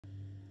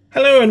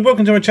Hello and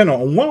welcome to my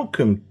channel and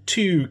welcome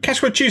to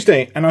Cashword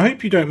Tuesday, and I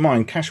hope you don't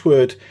mind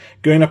Cashword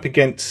going up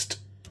against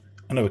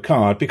another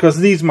card because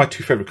these are my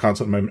two favourite cards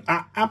at the moment.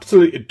 I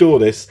absolutely adore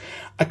this.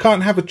 I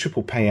can't have a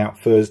triple payout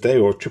Thursday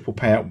or a triple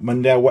payout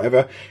Monday or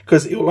whatever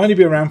because it will only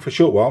be around for a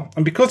short while,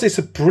 and because it's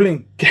a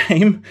brilliant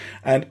game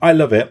and I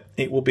love it,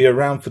 it will be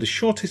around for the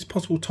shortest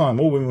possible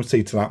time. All women will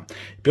see to that.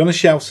 It'll be on the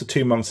shelves for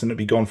 2 months and it'll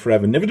be gone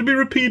forever, never to be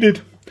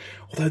repeated.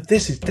 Although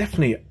this is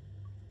definitely an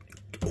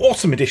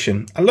awesome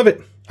edition. I love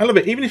it. I love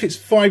it. Even if it's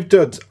 5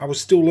 duds, I will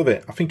still love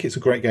it. I think it's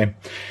a great game.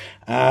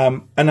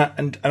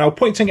 And I'll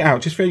point something out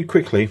just very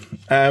quickly.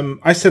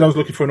 I said I was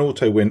looking for an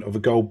auto win of a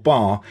gold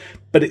bar,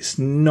 but it's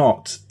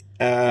not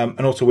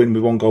an auto win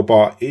with 1 gold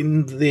bar.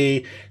 In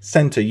the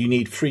centre, you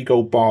need 3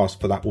 gold bars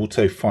for that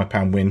auto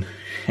 £5 win.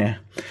 Yeah,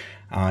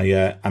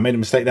 I made a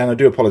mistake there and I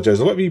do apologise.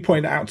 A lot of you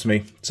pointed it out to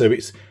me. So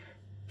it's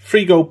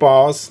 3 gold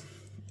bars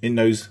in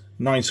those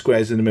 9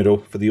 squares in the middle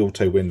for the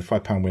auto win, the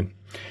 £5 win.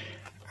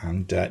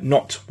 And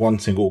not 1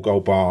 single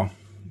gold bar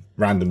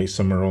randomly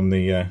somewhere on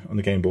the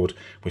game board,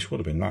 which would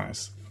have been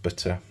nice.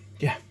 But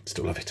yeah,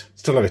 still love it.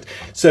 Still love it.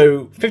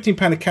 So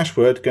 £15 of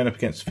Cashword going up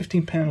against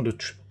 £15 of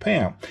Triple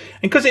Payout.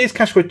 And because it is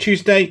Cashword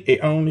Tuesday, it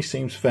only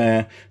seems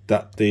fair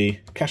that the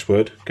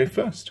Cashword go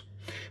first.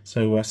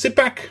 So sit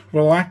back,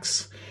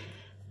 relax,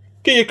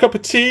 get your cup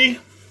of tea,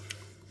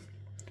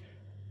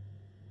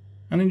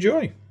 and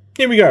enjoy.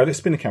 Here we go. Let's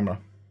spin the camera.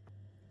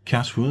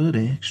 Cashword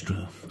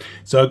Extra.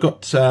 So I've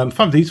got 5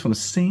 of these from the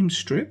same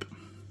strip.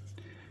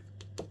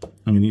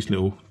 I'm going to use a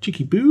little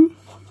cheeky boo.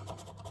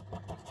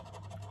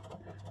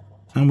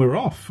 And we're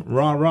off.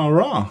 Rah, rah,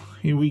 rah.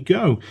 Here we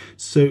go.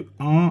 So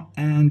R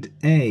and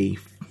A.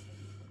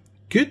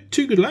 Good,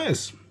 2 good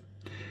letters.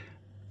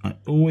 I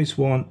always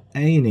want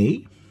A and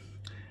E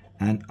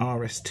and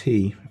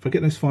RST. If I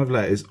get those 5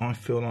 letters, I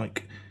feel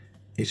like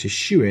it's a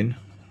shoo-in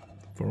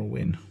for a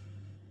win.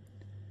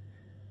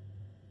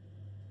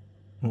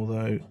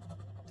 Although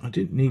I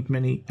didn't need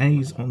many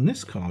A's on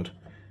this card.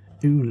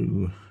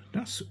 Ooh,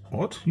 that's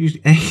odd.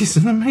 Usually A is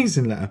an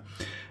amazing letter.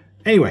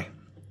 Anyway,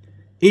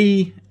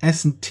 E,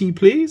 S and T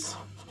please.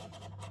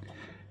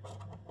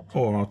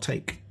 Or I'll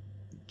take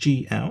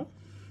GL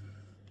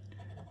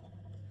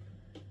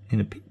in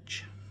a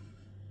pinch.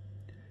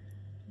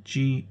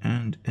 G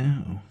and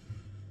L.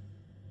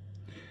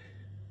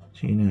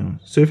 G and L.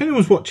 So if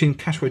anyone's watching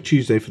Cashword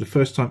Tuesday for the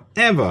first time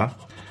ever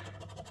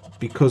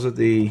because of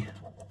the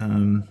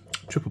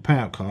Triple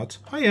Payout cards.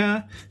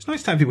 Hiya! It's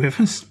nice to have you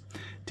with us.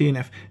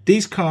 DNF.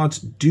 These cards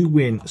do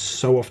win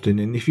so often,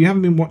 and if you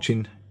haven't been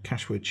watching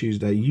Cashword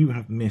Tuesday, you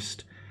have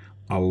missed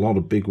a lot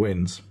of big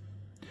wins.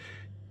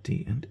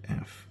 D and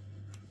F.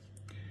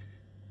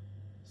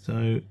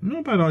 So,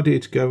 not a bad idea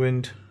to go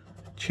and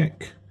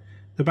check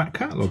the back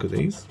catalogue of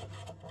these.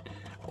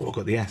 Oh, I've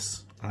got the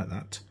S. I like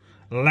that.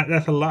 I like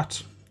that a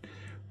lot.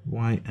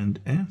 Y and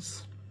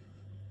S.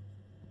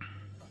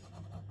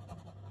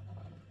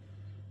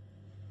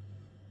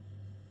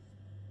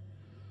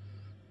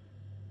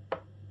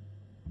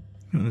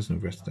 Oh, there's no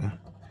rest there.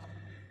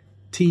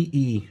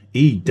 T-E.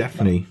 E,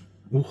 definitely.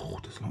 Oh,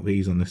 there's a lot of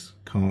E's on this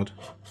card.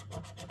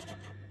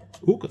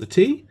 Oh, got the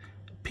T.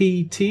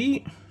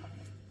 P-T.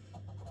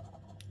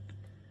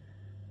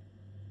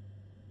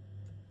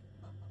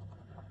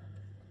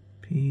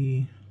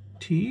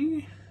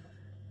 P-T.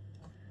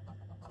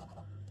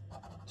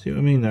 See what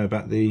I mean, though,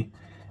 about the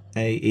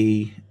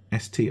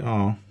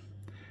A-E-S-T-R?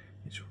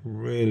 It's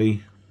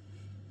really...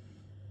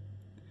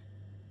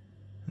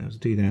 There's a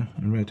D there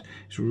in red.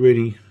 It's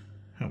really...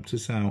 helped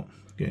us out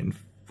getting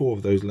 4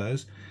 of those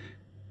letters.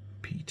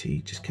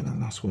 PT, just get that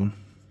last one.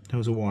 There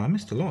was a Y. I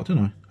missed a lot,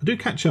 didn't I? I do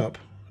catch up.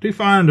 I do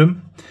find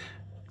them.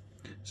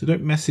 So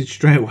don't message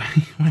straight away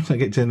once I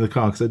get to the end of the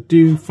card, because I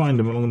do find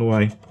them along the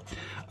way.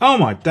 Oh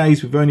my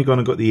days, we've only gone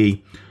and got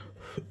the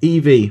E.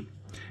 EV.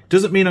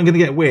 Doesn't mean I'm going to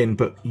get a win,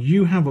 but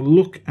you have a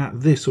look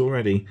at this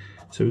already.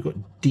 So we've got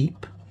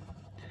deep.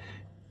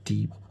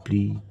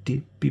 Deeply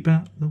dippy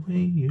about the way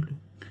you look.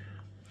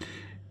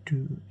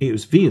 It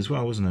was V as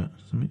well, wasn't it?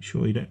 So make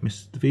sure you don't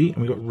miss the V.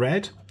 And we got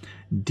red,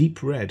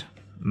 deep red,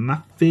 my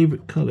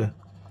favourite colour.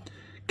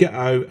 Get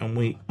out, and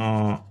we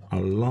are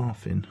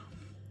laughing.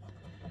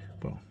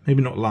 Well,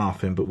 maybe not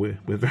laughing, but we're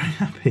very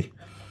happy.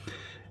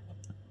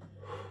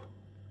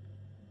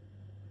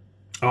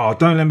 Oh,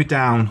 don't let me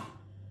down.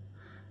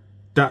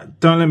 Don't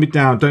let me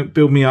down. Don't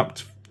build me up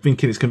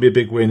thinking it's going to be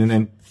a big win and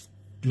then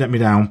let me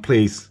down,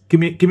 please.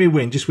 Give me a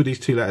win just with these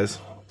 2 letters.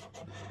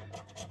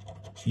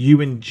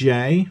 U and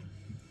J.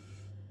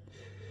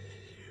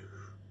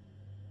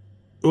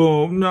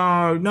 Oh,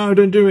 no, no,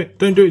 don't do it.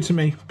 Don't do it to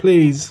me,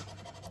 please.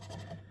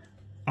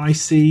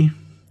 Icy.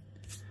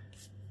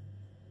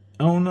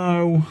 Oh,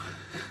 no.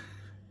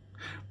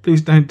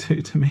 Please don't do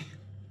it to me.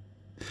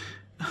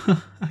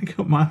 I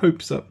got my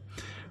hopes up.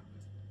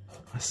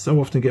 I so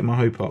often get my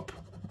hope up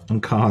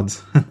on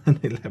cards and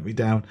they let me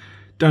down.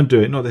 Don't do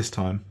it, not this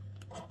time.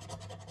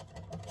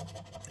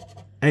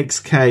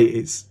 XK,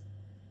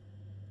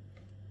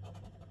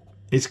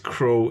 it's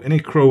cruel. Isn't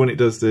it cruel when it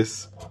does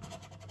this?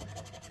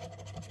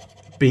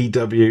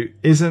 BW,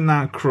 isn't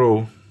that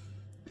cruel?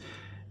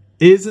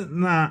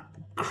 Isn't that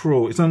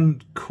cruel? It's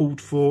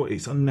uncalled for.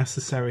 It's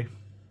unnecessary.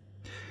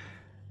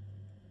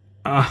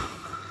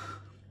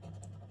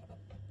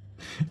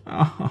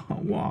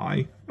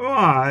 Why?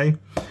 Why?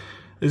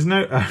 There's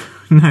no O,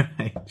 no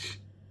H,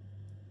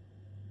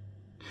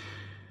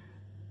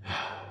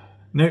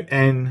 no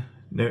N,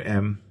 no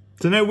M.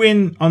 So no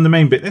win on the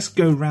main bit. Let's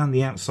go around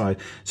the outside.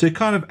 So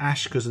kind of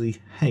ash because of the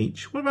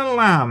H. What about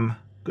lamb?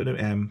 Got no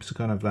M, so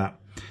kind of that.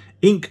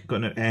 Ink, got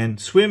no N.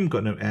 Swim,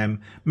 got no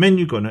M.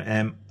 Menu, got no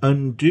M.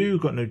 Undo,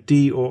 got no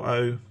D or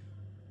O.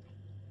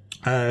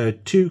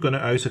 Two, got no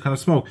O, so kind of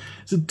small.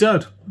 It's a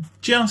dud.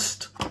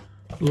 Just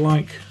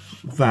like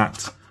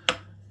that.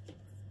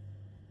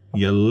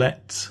 You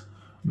let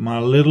my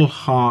little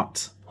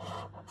heart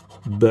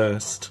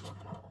burst.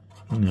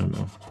 No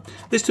more.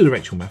 Let's do the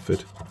Rachel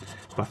method.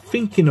 By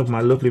thinking of my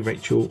lovely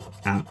Rachel,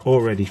 I'm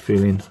already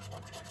feeling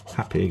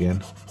happy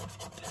again.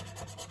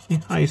 Yeah,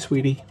 hi,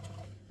 sweetie.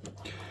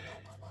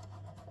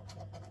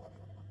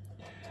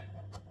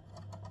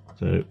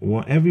 So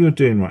whatever you're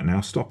doing right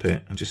now, stop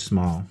it and just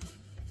smile.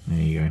 There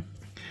you go.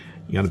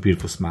 You got a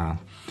beautiful smile.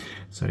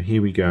 So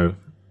here we go.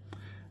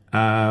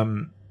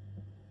 And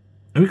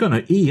we've got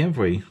no E, have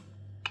we?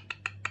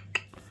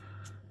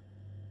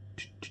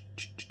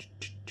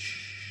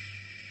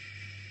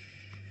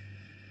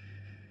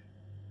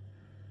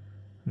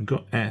 We've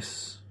got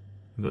S,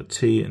 we've got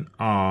T and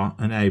R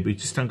and A, but we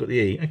just haven't got the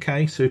E.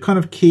 Okay, so kind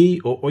of key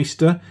or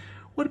oyster.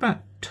 What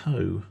about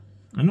toe?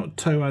 And not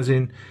toe as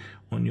in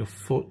on your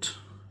foot,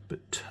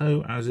 but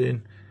toe as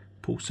in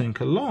pull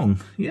sink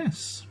along.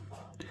 Yes.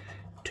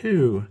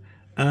 Two.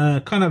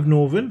 Kind of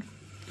northern.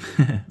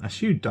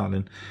 That's you,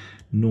 darling.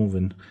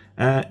 Northern.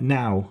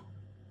 Now.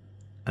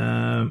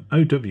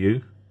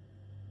 OW.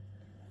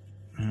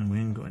 Oh, we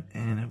ain't got an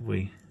N, have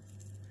we?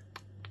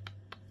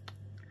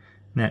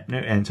 No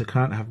N, so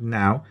can't have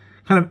now.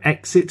 Kind of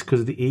exit because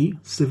of the E.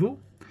 Civil.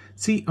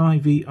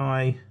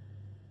 CIVI.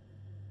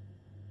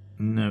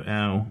 No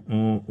L.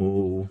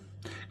 Oh.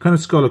 Kind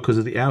of scholar because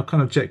of the L.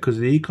 Kind of jet because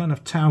of the E. Kind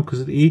of towel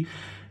because of the E.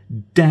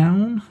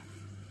 Down.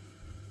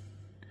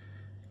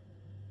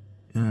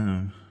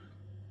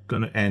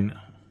 Got no N.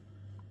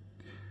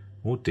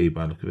 Or D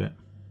by the look of it.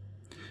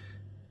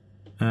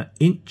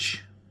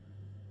 Inch.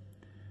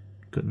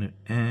 Got no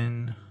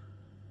N.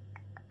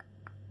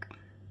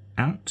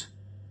 Out.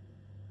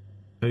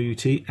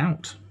 O-U-T,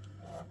 out.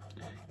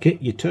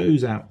 Get your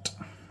toes out.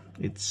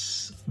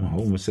 It's, well, I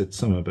almost said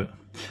summer, but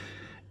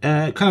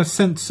kind of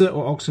sensor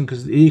or oxen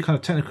because of the E, kind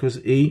of technical because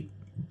of E.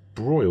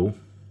 Broil.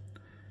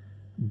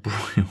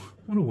 Broil.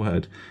 What a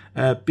word.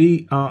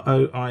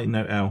 B-R-O-I,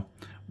 no L.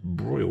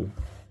 Broil.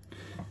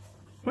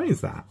 What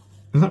is that?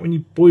 Is that when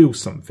you boil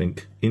something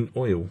in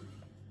oil?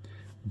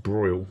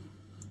 Broil.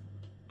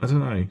 I don't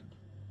know.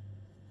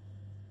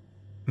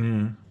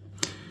 Yeah.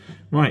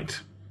 Right.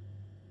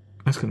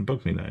 That's going to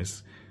bug me,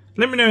 those.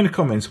 Let me know in the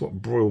comments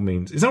what broil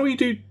means. Is that what you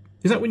do?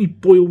 Is that when you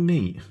boil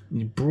meat?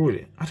 You broil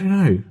it? I don't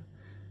know.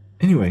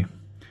 Anyway.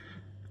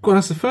 God,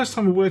 that's the first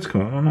time a word's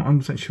come out. I'm not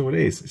 100% sure what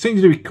it is. It's something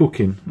to do with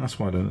cooking. That's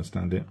why I don't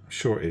understand it. I'm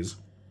sure it is.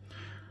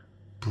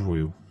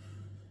 Broil.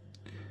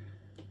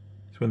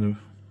 It's when the...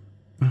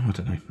 Oh, I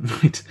don't know.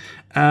 Right.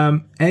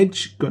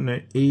 Edge, got no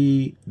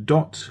E.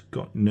 Dot,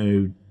 got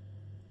no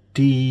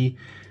D.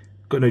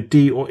 Got no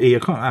D or E. I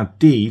can't add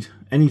D.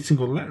 Any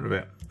single letter of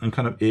it. And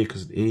kind of E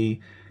because of the E.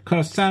 Kind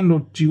of sound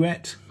or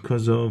duet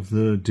because of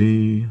the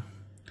D.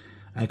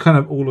 And kind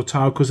of all or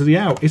tile because of the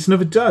L. It's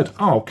another dud.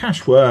 Oh,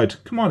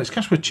 Cashword. Come on, it's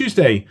Cashword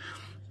Tuesday.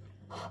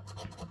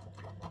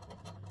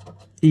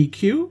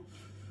 EQ.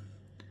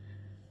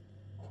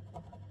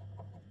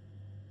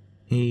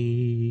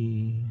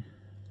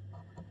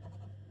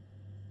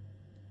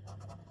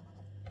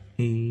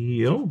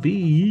 Oh,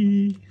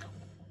 B.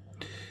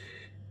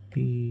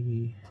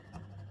 B.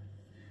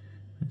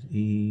 There's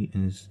E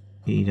and there's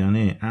E down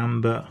here.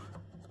 Amber.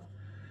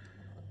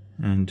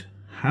 And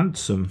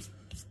handsome.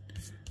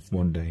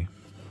 One day.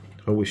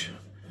 I wish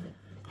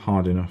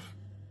hard enough.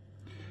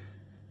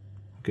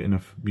 Get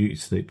enough beauty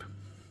sleep.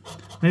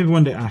 Maybe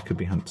one day I could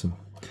be handsome.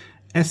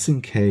 S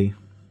and K.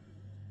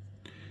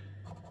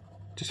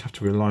 Just have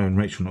to rely on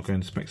Rachel not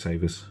going to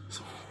Specsavers.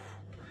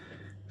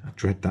 I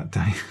dread that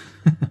day.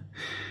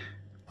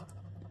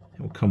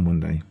 It will come one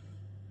day.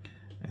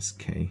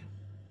 SK.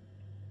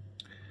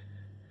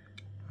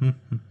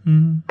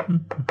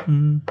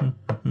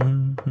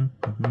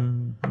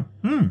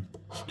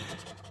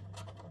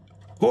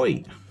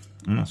 Oi!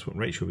 And that's what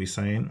Rachel will be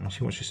saying when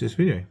she watches this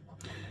video.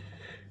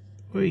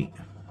 Oi.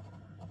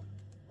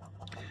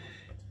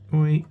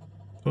 Oi.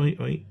 Oi,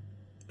 oi.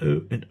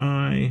 O and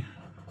I.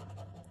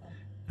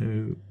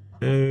 O,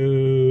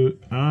 O,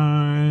 I,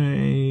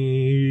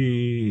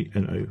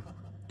 and O.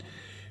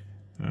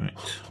 Alright,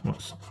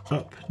 what's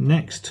up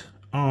next?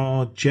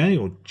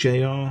 RJ or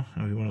JR,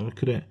 however you want to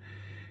look at it.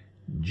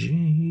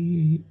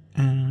 J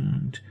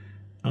and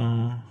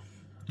R.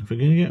 If we're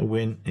going to get a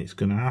win, it's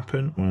going to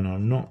happen when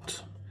I'm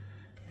not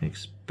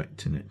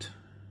expecting it.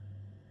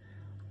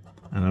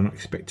 And I'm not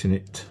expecting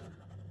it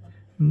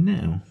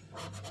now.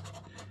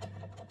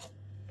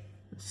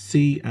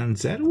 C and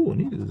Z. Oh, I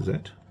needed a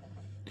Z.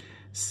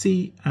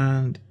 C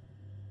and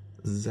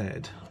Z.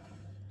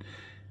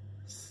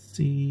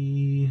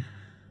 C,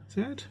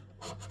 Z.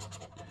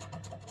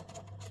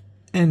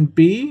 And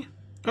B.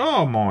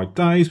 Oh my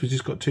days, we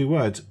just got 2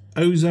 words.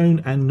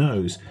 Ozone and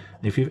nose.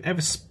 And if you've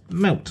ever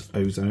smelt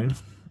ozone,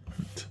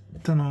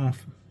 turn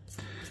off,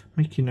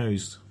 make your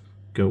nose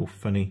go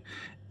funny.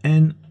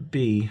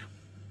 NB.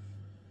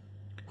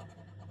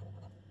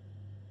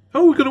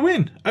 Oh, we've got a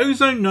win.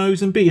 Ozone,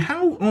 nose, and B.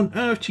 How on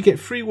earth do you get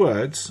 3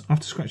 words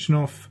after scratching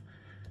off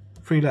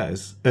 2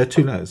 letters?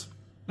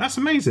 That's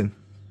amazing.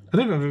 I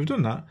don't know if I've ever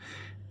done that.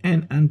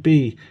 N and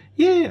B.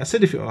 Yeah, I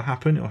said if it'll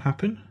happen, it'll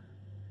happen.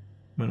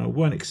 When I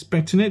weren't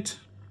expecting it.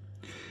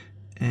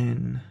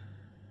 N.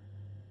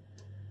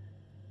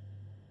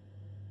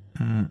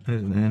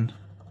 There's an N.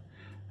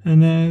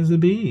 And there's a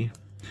B.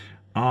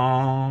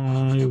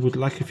 I would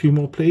like a few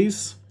more,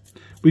 please.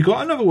 We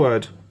got another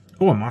word.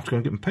 Oh, I might have to go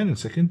and get my pen in a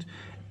second.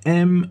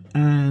 M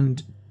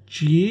and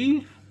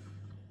G.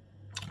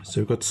 So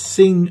we've got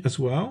sing as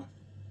well.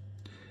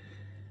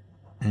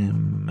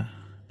 M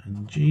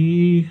and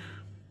G.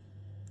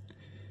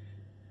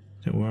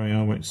 Don't worry,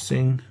 I won't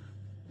sing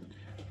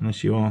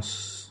unless you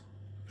ask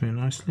very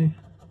nicely.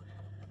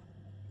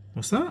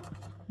 What's that?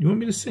 You want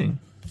me to sing?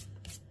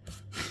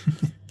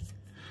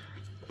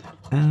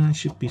 I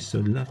should be so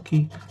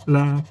lucky,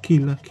 lucky,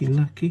 lucky,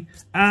 lucky.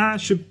 I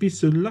should be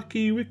so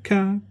lucky with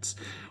cards.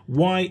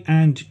 Y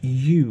and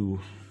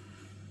U.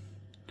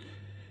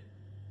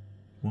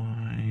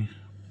 Y.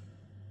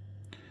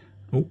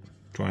 Oh,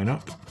 drying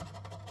up.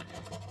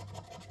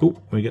 Oh,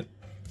 we get.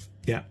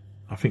 Yeah,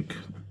 I think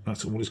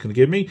that's all it's going to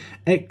give me.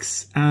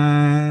 X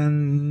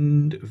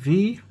and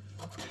V.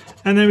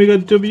 And then we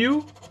got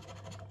W.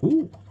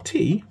 Ooh,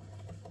 T.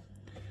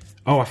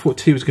 Oh, I thought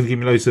T was going to give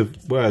me loads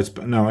of words,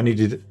 but no, I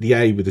needed the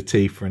A with the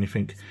T for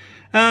anything.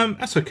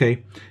 That's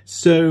okay.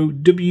 So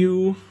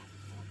W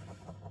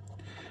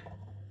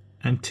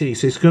and T.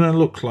 So it's going to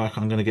look like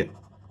I'm going to get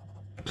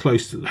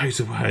close to loads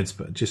of words,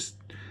 but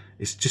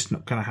it's just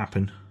not going to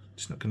happen.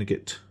 It's not going to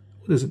get.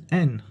 Oh, there's an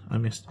N I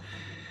missed.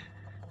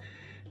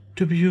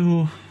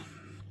 W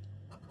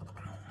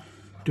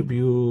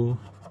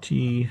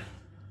T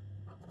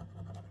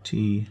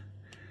T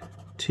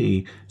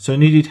T. So I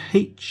needed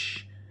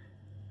H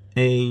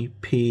A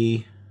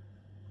P.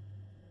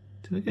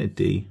 Did I get a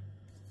D?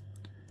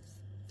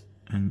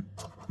 And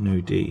no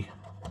D.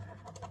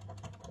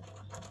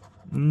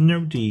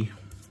 No D.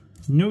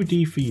 No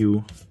D for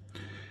you.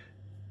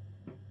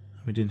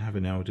 We didn't have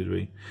an L, did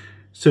we?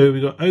 So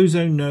we got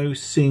ozone, no,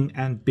 sing,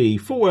 and B.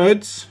 4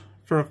 words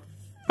for a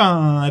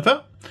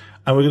 £5.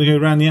 And we're going to go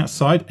around the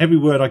outside. Every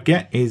word I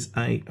get is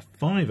a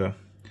 £5.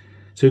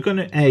 So we've got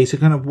no A, so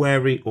kind of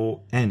wary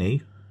or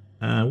any.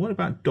 What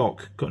about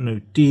dock? Got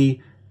no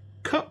D.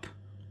 Cup.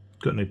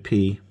 Got no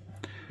P.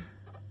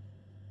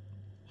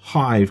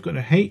 Hive. Got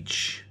no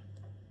H.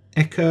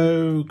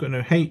 Echo. Got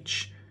no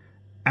H.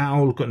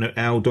 Owl. Got no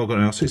L. Dog. Got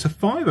no L. So it's a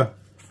 £5.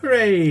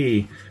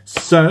 Hooray!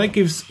 So that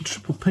gives a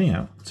triple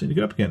payout to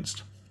go up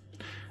against.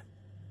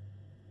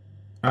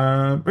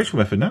 Rachel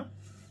Method now.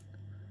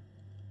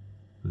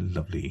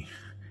 Lovely.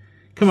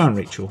 Come on,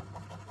 Rachel.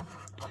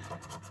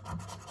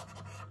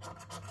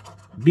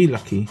 Be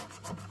lucky.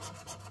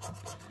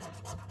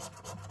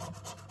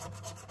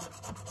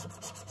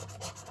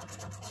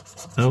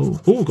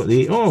 Oh, got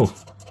the E. Oh,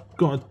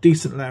 got a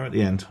decent letter at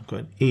the end.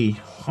 Got an E.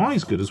 I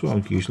is good as well,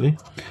 usually.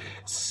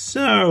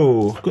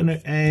 So, got no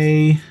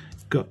A.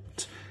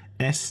 Got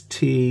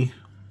ST.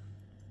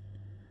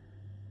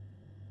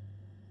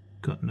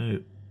 Got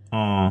no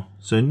R.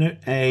 So no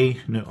A,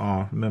 no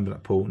R. Remember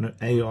that, Paul. No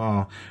A or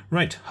R.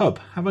 Right, hub.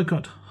 Have I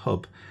got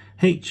hub?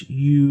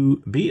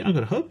 H-U-B. I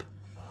got a hub.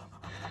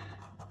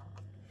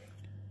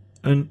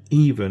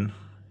 Uneven.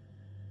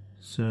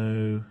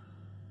 So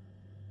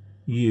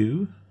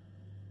U.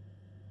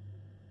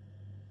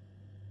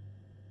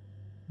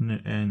 No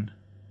N.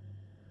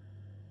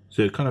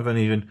 So kind of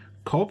uneven.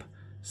 Cob.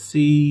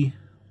 C.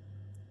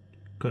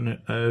 Got no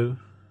O.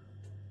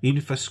 Even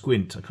if I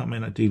squint, I can't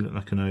make that D look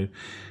like an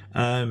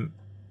O.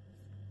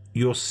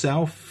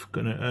 Yourself.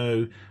 Got no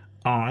O.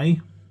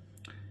 I.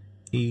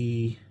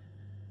 E.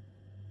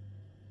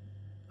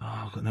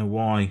 Oh, I've got no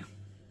Y.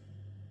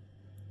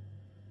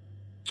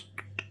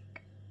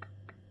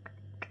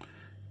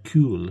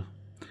 Cool.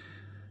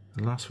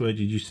 The last word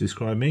you used to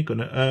describe me. Got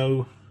no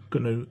O.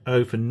 Got no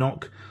O for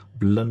knock.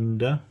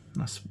 Blunder.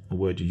 That's a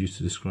word you used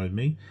to describe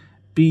me.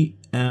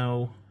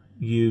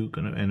 B-L-U.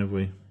 Got no N, have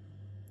we?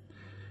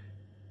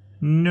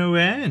 No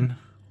N.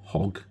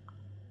 Hog.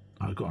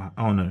 I got.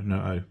 Oh no, no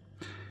O.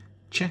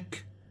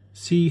 Check.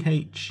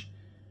 C-H.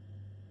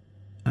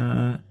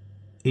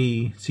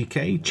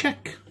 E-C-K.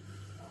 Check.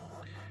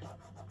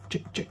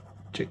 Check, check,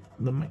 check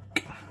the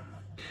mic.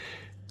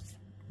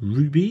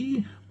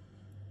 Ruby.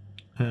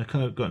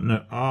 Kind of got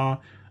no R.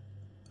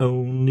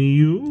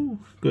 O'Neill.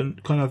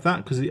 Got kind of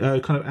that because the O,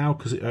 kind of owl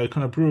because the O,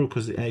 kind of brewer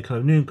because the A, kind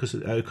of noon because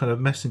the O, kind of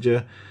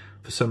messenger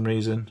for some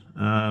reason.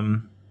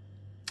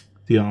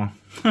 The R.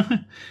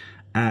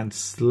 And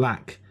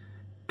slack.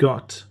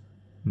 Got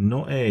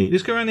Not A.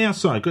 Let's go around the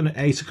outside. Got an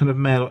A, so kind of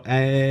male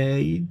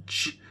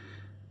age.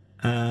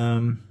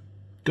 Don't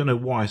know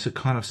why. It's a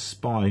kind of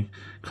spy.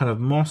 Kind of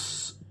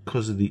moss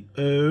because of the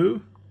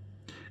O.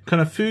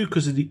 Kind of food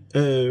because of the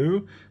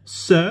O.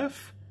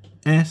 Surf.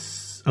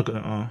 S. I've got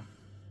an R.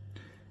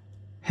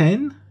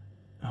 Hen.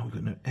 Oh, we've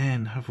got no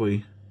N, have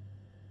we?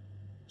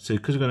 So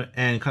because we've got an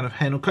N, kind of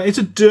hen. Okay, it's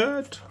a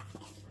dirt.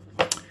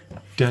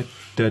 Dirt,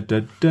 dirt,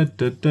 dirt, dirt,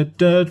 dirt, dirt,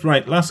 dirt.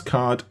 Right, last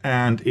card,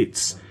 and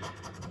it's,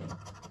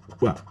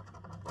 well,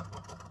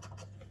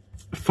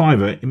 a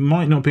fiver. It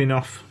might not be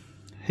enough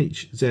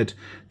HZ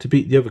to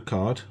beat the other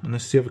card,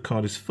 unless the other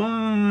card is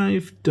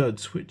 5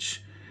 duds,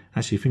 which,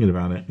 actually thinking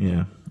about it,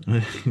 yeah,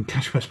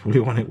 Cashword's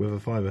probably won it with a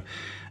fiver.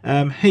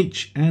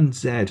 H and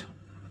Z.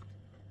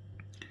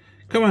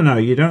 Come on now,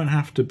 you don't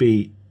have to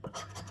be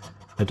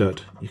a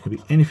dud. You can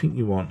be anything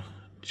you want.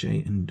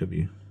 J and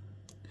W.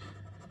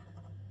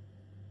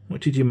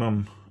 What did your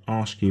mum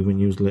ask you when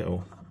you was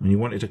little? When you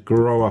wanted to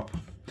grow up?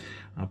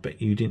 I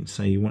bet you didn't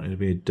say you wanted to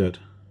be a dud.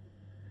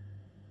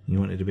 You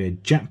wanted to be a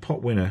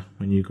jackpot winner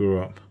when you grew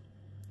up.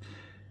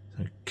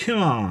 So come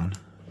on.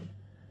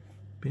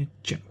 Be a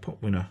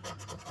jackpot winner.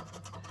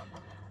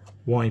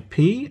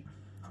 YP.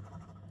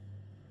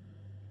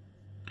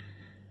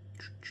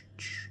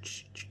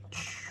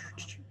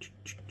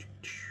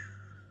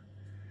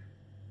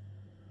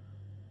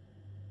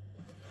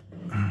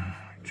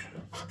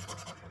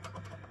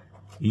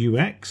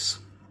 UX.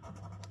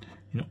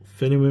 You're not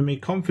filling with me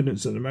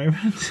confidence at the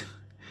moment.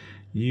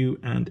 U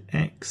and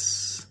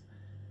X.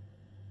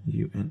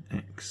 U and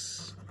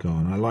X. Go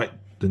on, I like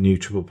the new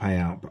triple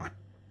payout, but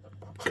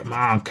come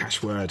on,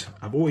 Cashword.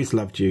 I've always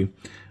loved you.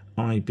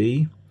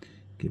 IB.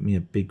 Give me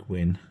a big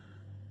win.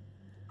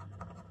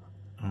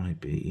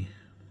 IB.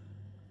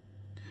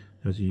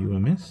 There's a U I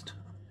missed.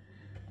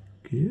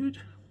 Good.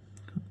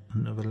 Got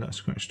another letter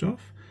scratched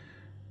off.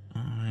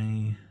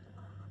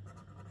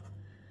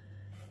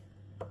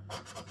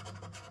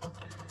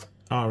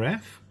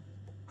 RF.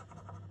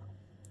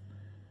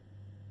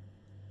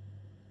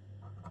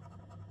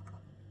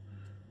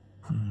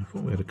 I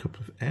thought we had a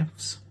couple of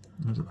F's.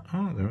 There's an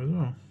R there as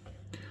well.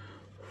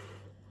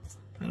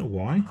 And a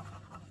Y.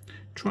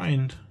 Try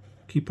and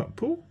keep up,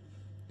 Paul.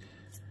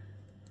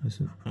 There's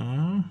an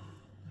R.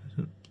 There's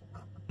an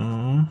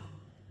R.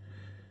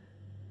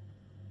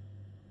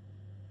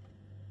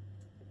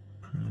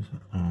 There's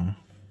an R.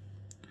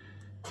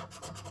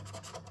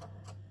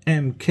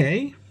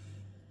 MK.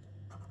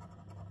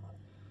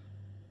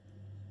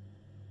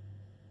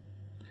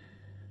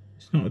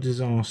 It's not a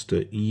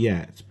disaster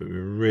yet, but we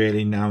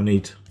really now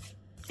need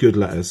good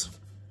letters.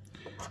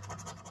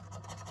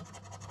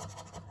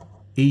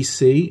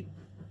 EC,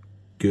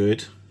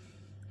 good.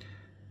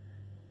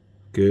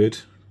 Good.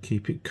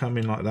 Keep it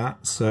coming like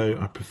that. So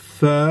I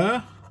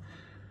prefer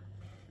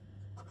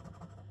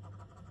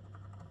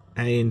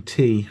A and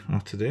T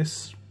after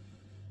this.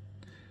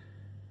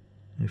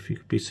 If you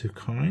could be so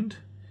kind.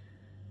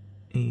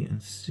 E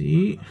and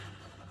C.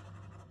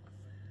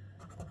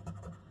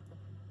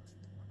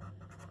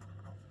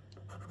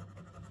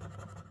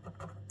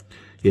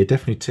 Yeah,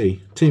 definitely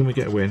T. T and we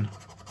get a win.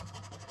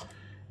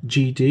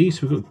 GD,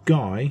 so we've got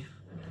Guy.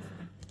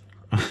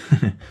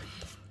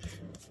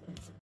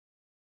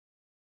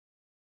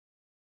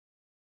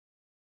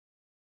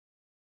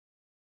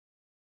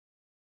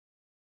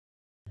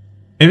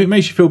 If it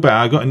makes you feel better,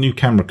 I've got a new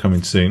camera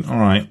coming soon.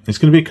 Alright, it's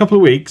going to be a couple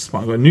of weeks, but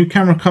I've got a new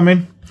camera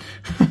coming.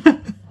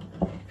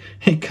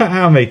 It cut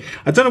out of me.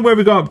 I don't know where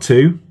we got up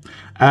to.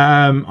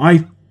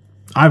 I've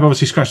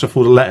obviously scratched off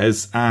all the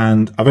letters,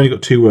 and I've only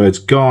got 2 words,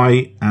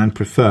 Guy and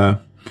prefer.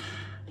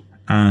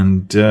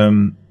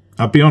 And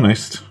I'll be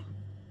honest,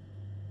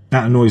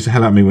 that annoys the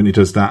hell out of me when it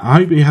does that. I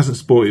hope he hasn't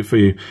spoiled it for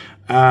you.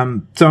 So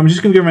I'm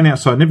just going to go around the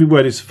outside, and every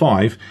word is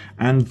 5.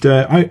 And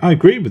I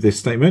agree with this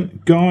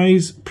statement.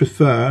 Guys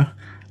prefer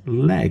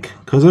leg,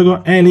 because I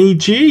got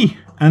L-E-G,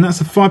 and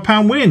that's a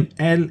 £5 win.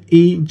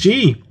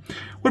 L-E-G.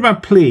 What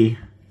about plea?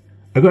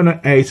 I got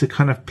an A to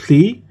kind of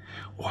plea.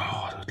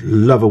 Wow, I'd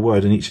love a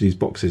word in each of these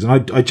boxes,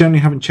 and I generally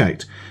haven't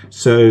checked.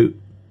 So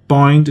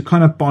bind,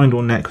 kind of bind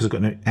or net because I've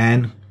got no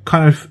N.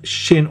 Kind of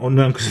shin or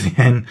none because of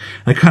the N,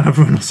 and kind of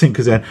run or sink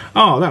because of N.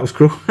 Oh, that was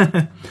cruel.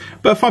 But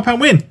a £5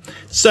 win.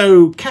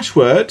 So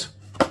Cashword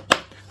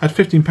had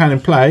 £15 in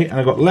play, and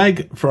I got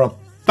leg for a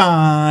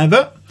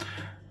 £5,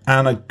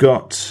 and I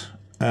got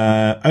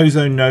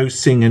Ozone, No,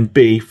 Sing and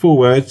B, 4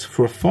 words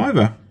for a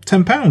 £5,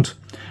 £10.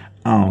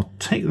 I'll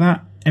take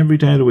that every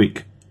day of the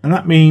week, and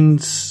that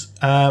means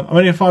I'm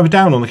only a £5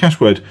 down on the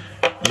Cashword.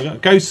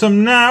 Go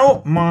some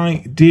now,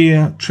 my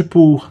dear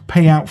triple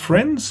payout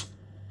friends.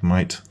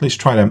 Right, let's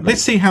try them.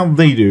 Let's see how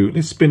they do.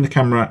 Let's spin the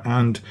camera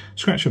and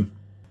scratch them.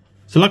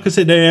 So like I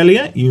said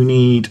earlier, you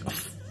need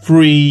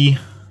 3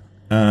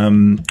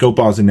 gold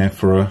bars in there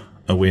for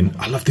a win.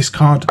 I love this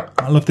card.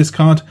 I love this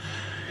card.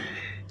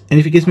 And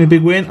if it gives me a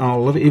big win,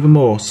 I'll love it even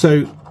more.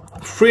 So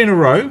 3 in a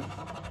row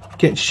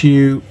gets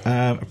you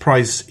a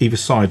prize either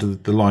side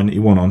of the line that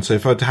you want on. So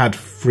if I'd had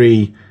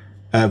 3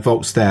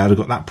 volts there, I'd have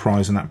got that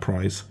prize and that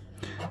prize.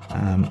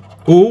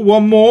 Oh,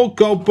 one more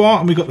gold bar,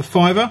 and we got the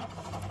fiver.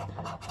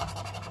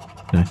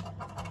 No.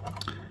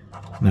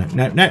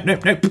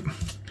 Nope.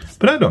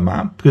 But that don't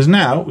matter, because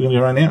now we're going to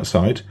go around the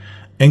outside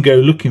and go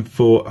looking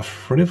for a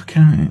free of a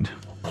kind.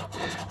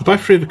 By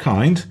free of a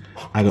kind,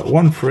 I got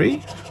one free,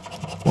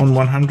 one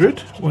 100,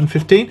 one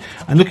 15,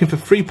 and looking for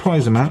free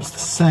prize amounts the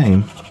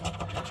same.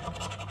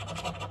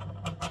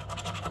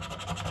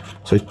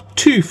 So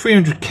 2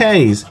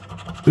 300Ks.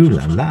 Ooh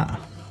la la.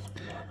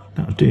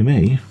 That'll do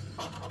me.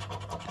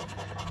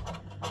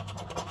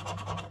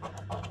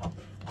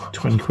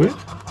 20 quid.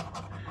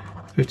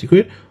 50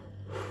 quid.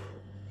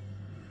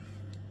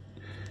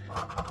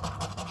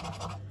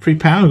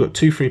 £3. We've got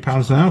 2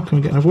 £3 now. Can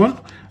we get another one?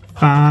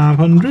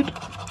 500.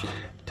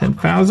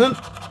 10,000.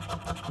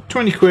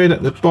 20 quid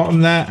at the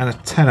bottom there, and a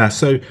tenner.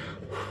 So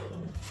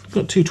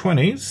got 2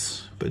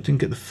 20s, but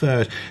didn't get the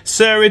third.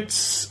 So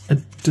it's a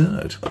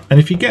dud. And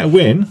if you get a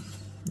win,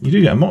 you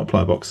do get a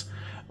multiplier box,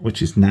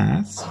 which is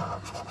nice.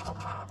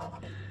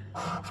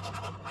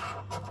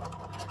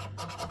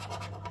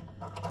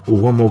 Oh,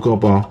 one more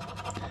gold bar.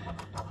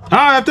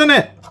 Ah, I've done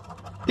it!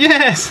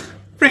 Yes!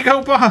 3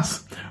 gold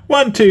bars!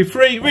 1, 2,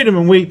 3, read them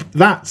and weep.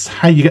 That's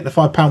how you get the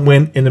 £5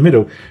 win in the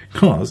middle.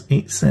 Because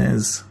it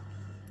says...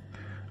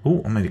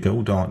 Oh, I made it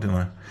go dark, didn't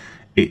I?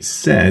 It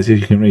says,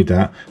 if you can read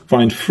that,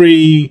 find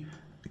 3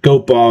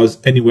 gold bars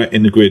anywhere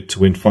in the grid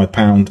to win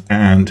 £5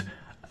 and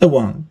a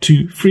 1,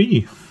 2,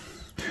 3.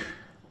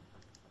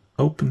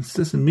 Open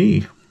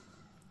sesame.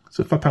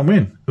 So £5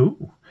 win.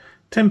 Ooh.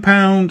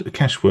 £10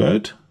 cash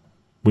word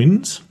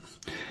wins.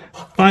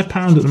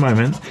 £5 at the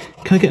moment.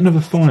 Can I get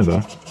another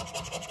fiver?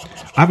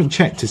 I haven't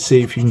checked to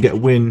see if you can get a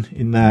win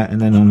in there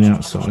and then on the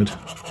outside.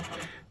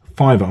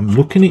 Fiver. I'm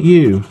looking at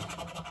you.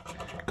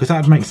 Because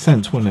that would make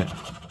sense, wouldn't it?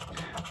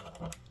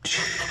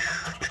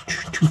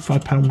 2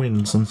 £5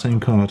 wins on the same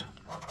card.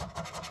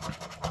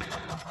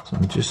 So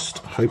I'm just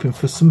hoping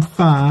for some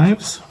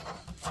 5s.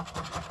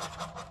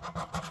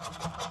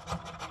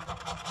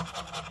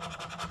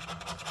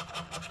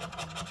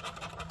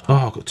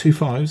 Oh, I've got 2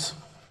 5s.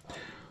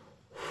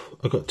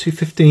 I've got 2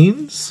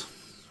 15s.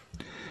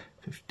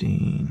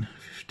 15.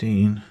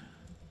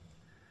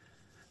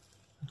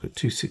 I've got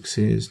 2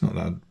 6s. Not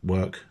that would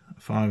work.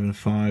 5 and a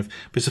 5.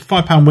 But it's a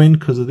 £5 win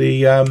because of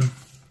the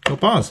gold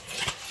bars.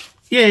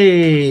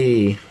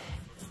 Yay!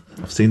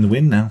 I've seen the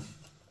win now.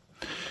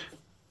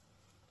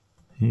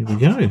 Here we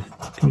go.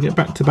 Can we get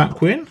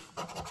back-to-back win?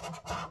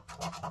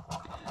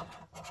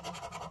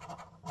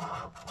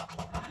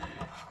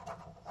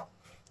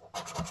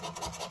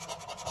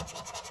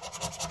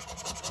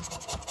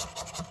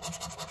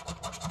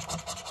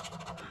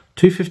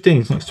 Two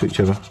 15s next to each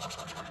other.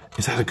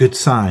 Is that a good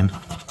sign?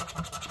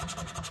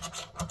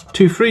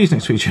 2 3s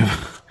next to each other.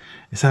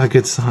 Is that a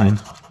good sign?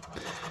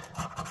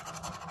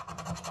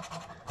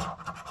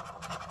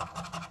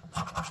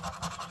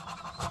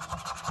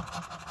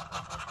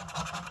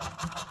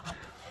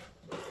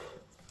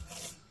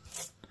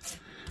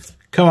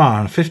 Come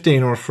on,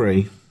 15 or a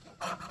 3.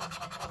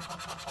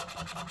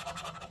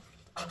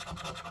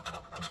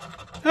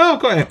 Oh,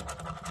 got it.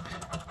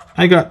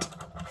 I got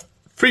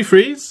 3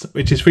 3s,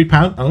 which is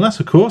 £3, unless,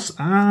 of course,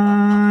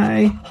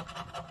 I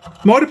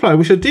multiply,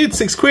 which I did,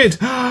 6 quid.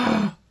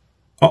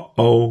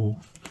 Uh-oh.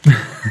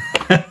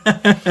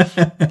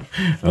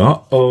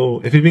 Uh-oh.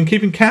 Have you been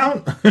keeping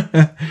count?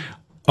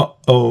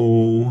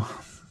 Uh-oh.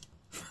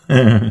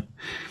 I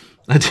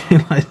do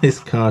like this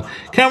card.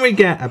 Can we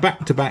get a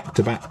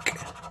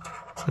back-to-back-to-back?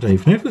 I don't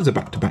even know if there's a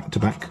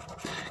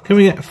back-to-back-to-back. Can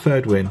we get a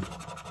third win?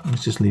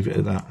 Let's just leave it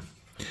at that.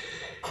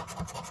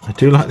 I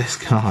do like this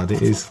card.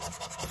 It is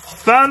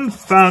fun,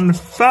 fun,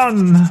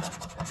 fun.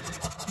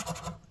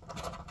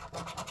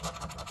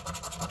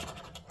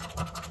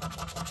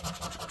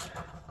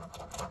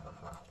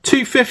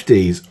 Two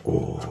 50s.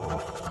 Oh.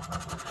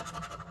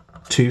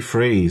 2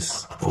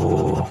 3s.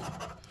 Oh.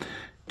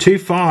 2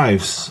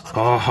 5s.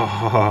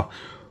 Oh.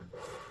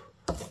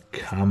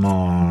 Come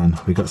on.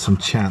 We got some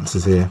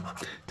chances here.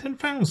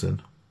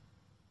 10,000.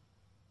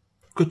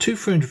 Got 2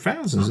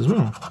 300,000s as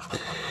well.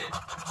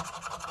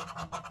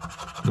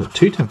 Got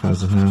 2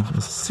 10,000 now.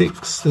 There's a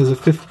 6, there's a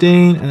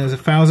 15, and there's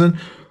 1,000.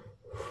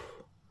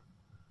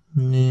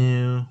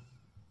 No.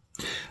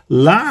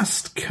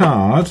 Last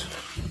card.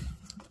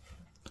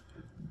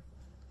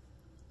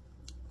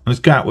 Let's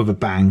go out with a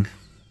bang.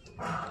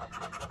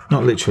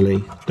 Not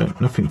literally.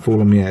 Nothing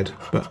fall on my head.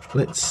 But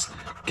let's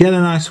get a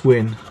nice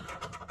win.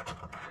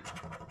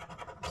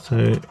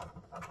 So,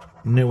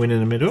 no win in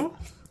the middle.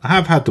 I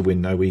have had the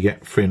win though, where you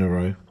get 3 in a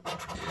row.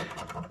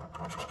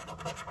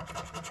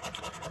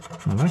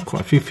 I've had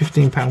quite a few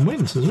 £15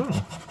 wins as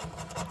well.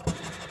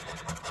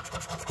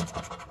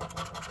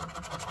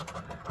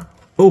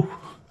 Oh,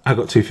 I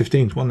got 2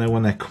 15s. One there,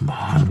 one there. Come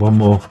on, one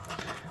more.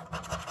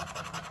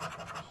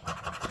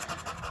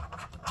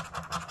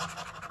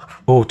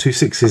 Oh, 2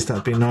 6s.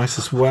 That'd be nice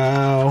as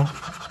well.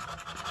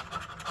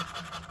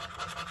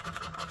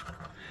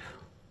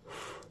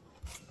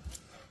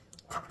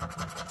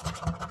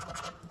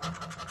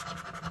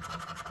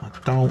 I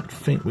don't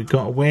think we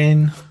got a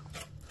win.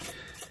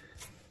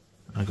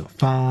 I got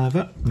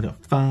fiver. We got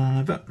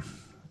fiver.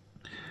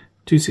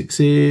 2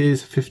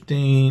 6s, a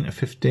 15, a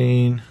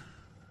 15.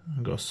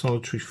 I've got a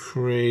solitary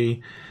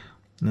 3.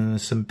 And then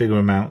there's some bigger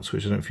amounts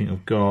which I don't think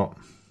I've got.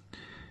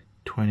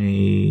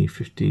 20,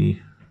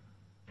 50,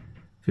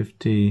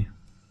 50.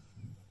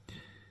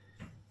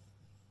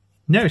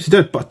 No, it's a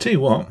dud, but I tell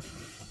you what.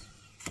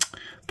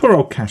 Poor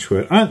old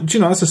Cashword. Do you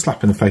know, that's a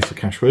slap in the face for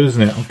Cashword,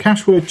 isn't it? On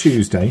Cashword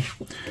Tuesday,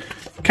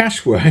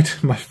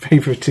 Cashword, my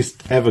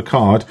favouriteest ever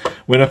card,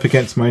 went up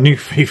against my new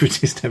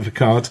favouriteest ever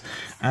card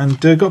and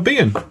got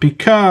beaten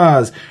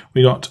because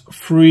we got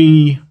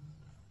 3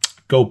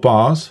 gold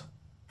bars,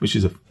 which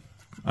is a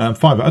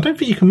fiver. I don't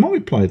think you can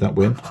multiply that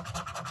win.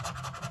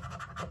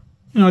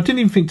 You know, I didn't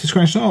even think to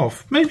scratch that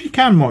off. Maybe you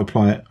can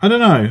multiply it. I don't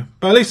know.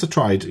 But at least I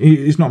tried.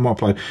 It's not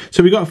multiplied.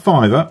 So we got a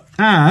fiver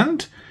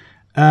and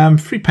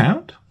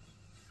 £3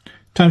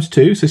 times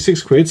 2. So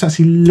 6 quid. So that's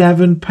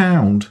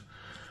 £11.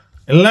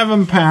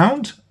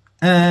 £11.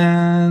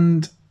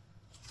 And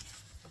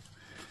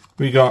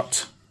we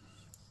got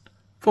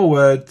 4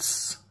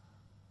 words.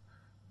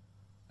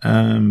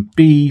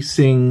 Bee,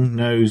 sing,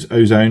 nose,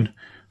 ozone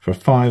for a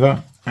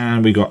fiver.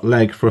 And we got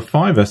leg for a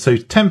fiver. So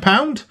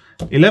 £10,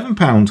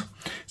 £11.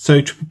 So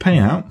triple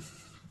payout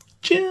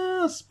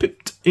just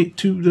pipped it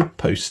to the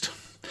post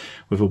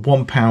with a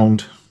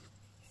 £1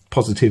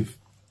 positive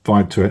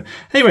vibe to it.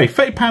 Anyway,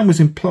 £30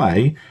 was in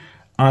play.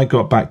 I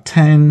got back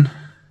 10,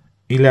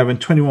 11,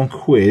 21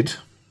 quid.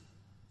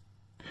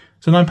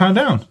 So £9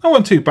 down. That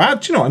wasn't too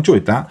bad. Do you know what? I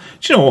enjoyed that.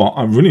 Do you know what?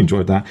 I really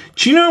enjoyed that.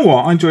 Do you know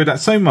what? I enjoyed that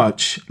so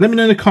much. Let me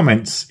know in the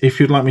comments if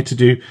you'd like me to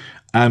do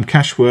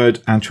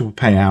Cashword and Triple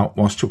Payout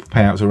whilst Triple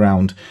Payout's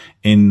around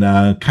in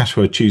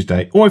Cashword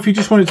Tuesday. Or if you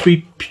just want it to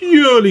be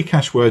purely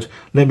Cashword,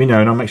 let me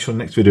know and I'll make sure the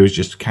next video is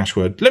just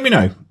Cashword. Let me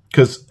know,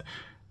 because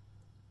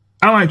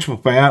I like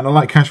Triple Payout and I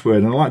like Cashword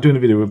and I like doing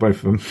a video with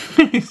both of them.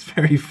 It's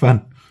very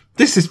fun.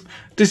 This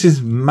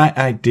is my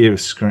idea of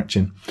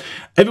scratching.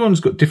 Everyone's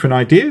got different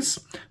ideas.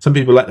 Some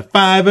people like the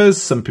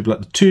fivers, some people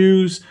like the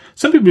 2s,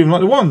 some people even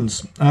like the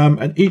 1s.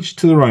 And each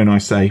to their own, I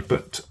say.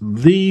 But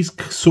these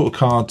sort of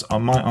cards are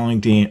my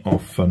idea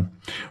of fun.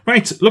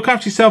 Right, look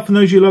after yourself and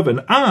those you love,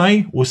 and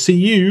I will see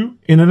you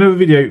in another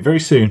video very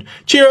soon.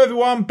 Cheerio,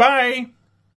 everyone. Bye.